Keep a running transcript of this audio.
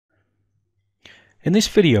In this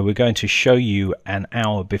video we're going to show you an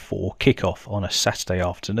hour before kickoff on a Saturday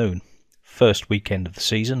afternoon, first weekend of the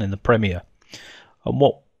season in the Premier, and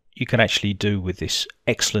what you can actually do with this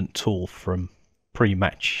excellent tool from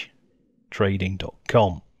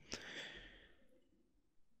prematchtrading.com.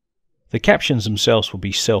 The captions themselves will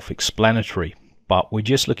be self-explanatory, but we're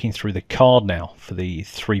just looking through the card now for the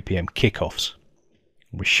 3 PM kickoffs.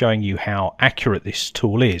 We're showing you how accurate this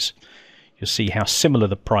tool is. You'll see how similar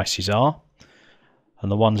the prices are,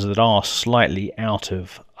 and the ones that are slightly out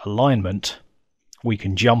of alignment we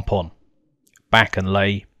can jump on, back and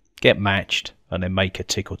lay, get matched, and then make a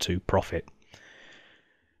tick or two profit.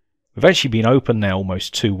 We've actually been open now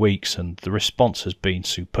almost 2 weeks and the response has been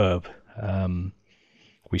superb.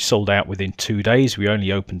 We sold out within 2 days. We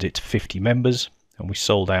only opened it to 50 members and we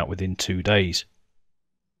sold out within 2 days.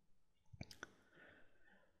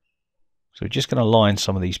 So we're just going to line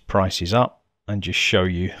some of these prices up and just show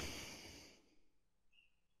you.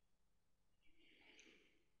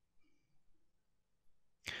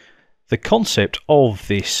 The concept of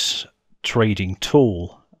this trading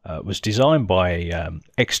tool was designed by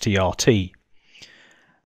XTRT.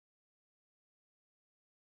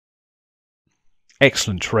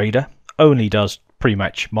 Excellent trader, only does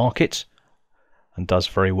pre-match markets and does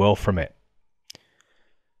very well from it.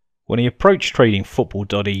 When he approached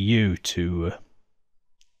tradingfootball.eu to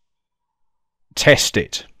test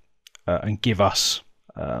it and give us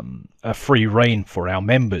a free rein for our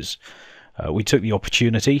members, we took the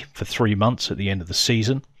opportunity for 3 months at the end of the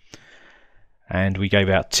season, and we gave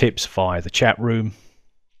out tips via the chat room,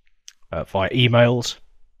 via emails,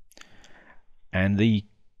 and the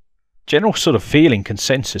general sort of feeling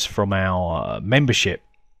consensus from our membership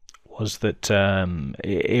was that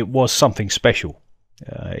it was something special.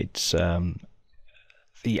 It's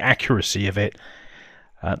the accuracy of it,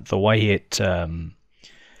 the way it,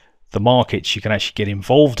 the markets you can actually get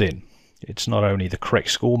involved in. It's not only the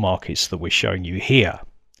correct score markets that we're showing you here,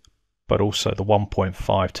 but also the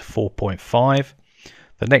 1.5 to 4.5,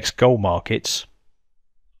 the next goal markets,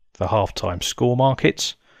 the halftime score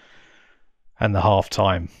markets, and the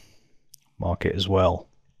halftime market as well.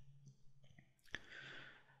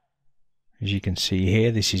 As you can see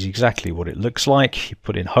here, this is exactly what it looks like. You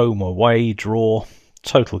put in home, away, draw,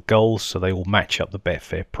 total goals, so they all match up the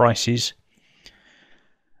Betfair prices.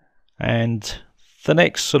 And the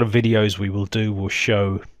next sort of videos we will do will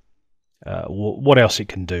show what else it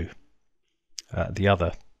can do, the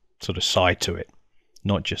other sort of side to it,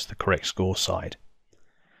 not just the correct score side.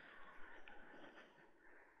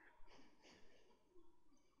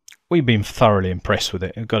 We've been thoroughly impressed with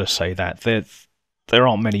it. I've got to say that there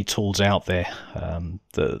aren't many tools out there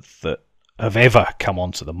that have ever come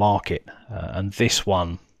onto the market, and this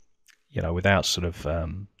one, you know, without sort of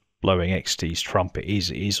blowing XT's trumpet,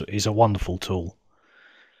 is a wonderful tool.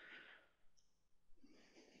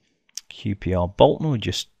 QPR Bolton, we'll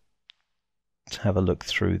just have a look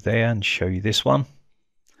through there and show you this one.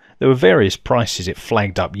 There were various prices it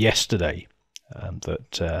flagged up yesterday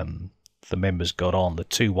that the members got on. The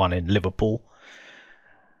 2-1 in Liverpool,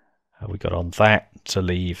 we got on that to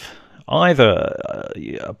leave either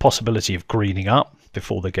a possibility of greening up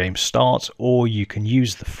before the game starts, or you can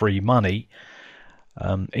use the free money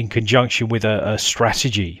in conjunction with a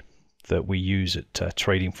strategy that we use at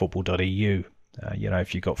tradingfootball.eu. You know,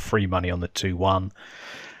 if you've got free money on the 2-1,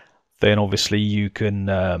 then obviously you can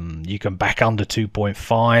back under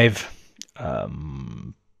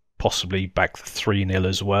 2.5, possibly back the 3-0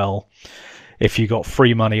 as well. If you got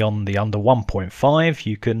free money on the under 1.5,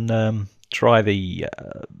 you can try the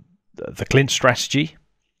Clint strategy,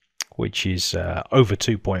 which is over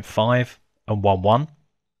 2.5 and 1-1,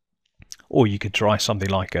 or you could try something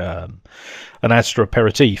like an Astra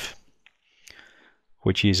Aperitif,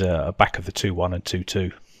 which is a back of the 2-1 and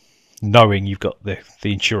 2-2, knowing you've got the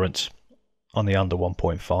insurance on the under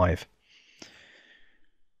 1.5.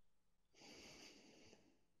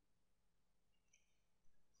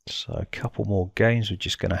 So a couple more games we're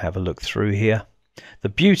just going to have a look through here. The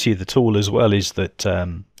beauty of the tool as well is that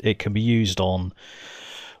it can be used on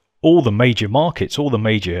all the major markets, all the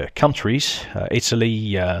major countries,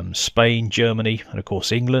 Italy, Spain, Germany, and of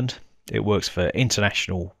course England. It works for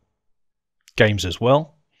international games as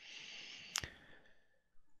well.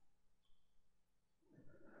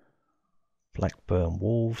 Blackburn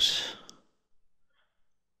Wolves.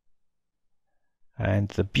 And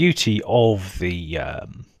the beauty of the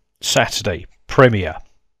Saturday Premier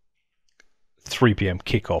 3 PM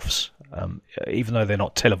kickoffs, even though they're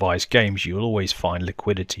not televised games, you'll always find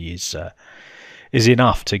liquidity is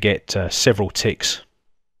enough to get several ticks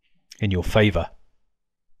in your favour.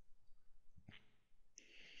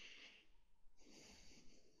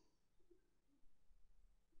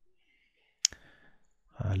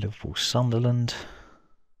 Liverpool, Sunderland.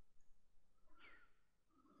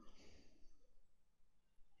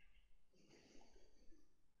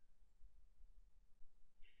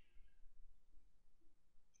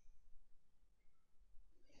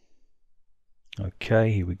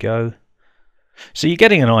 Okay, here we go. So you're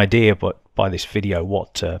getting an idea, but by this video,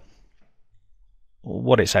 what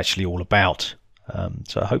it's actually all about.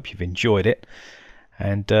 So I hope you've enjoyed it,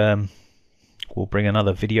 and we'll bring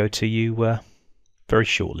another video to you very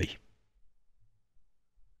shortly.